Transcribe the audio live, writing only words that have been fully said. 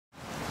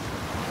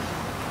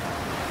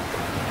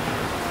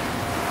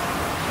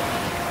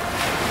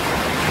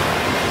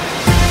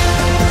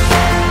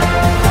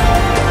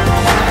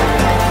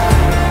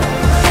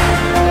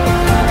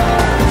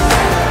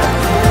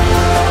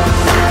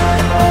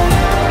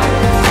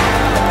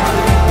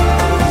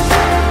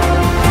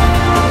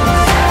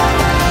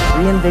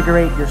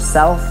reinvigorate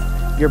yourself,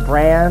 your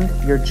brand,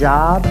 your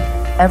job,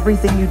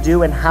 everything you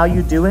do and how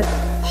you do it,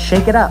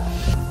 shake it up.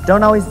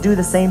 Don't always do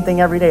the same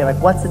thing every day. Like,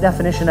 what's the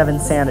definition of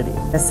insanity?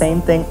 The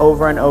same thing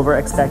over and over,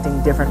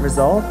 expecting different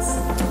results?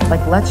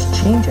 Like, let's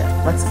change it.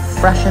 Let's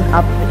freshen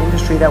up the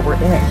industry that we're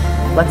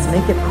in. Let's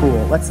make it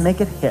cool. Let's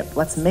make it hip.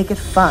 Let's make it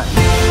fun.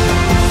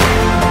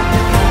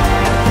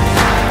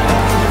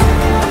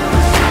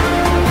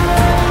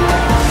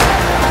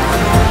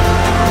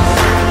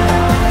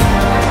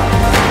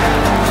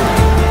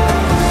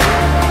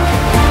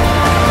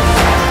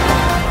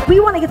 We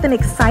want to get them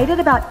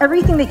excited about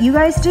everything that you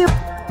guys do.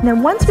 And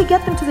then once we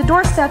get them to the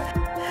doorstep,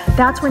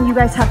 that's when you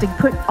guys have to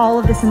put all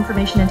of this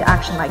information into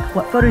action, like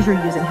what photos you're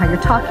using, how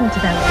you're talking to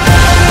them.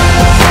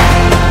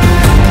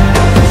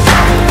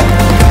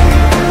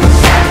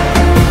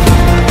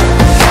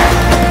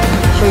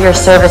 Sure, your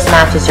service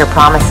matches your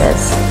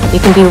promises.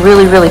 You can be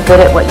really, really good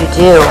at what you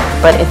do,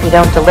 but if you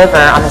don't deliver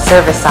on the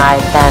service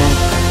side, then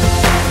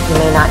you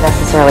may not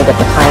necessarily get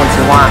the clients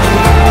you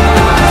want.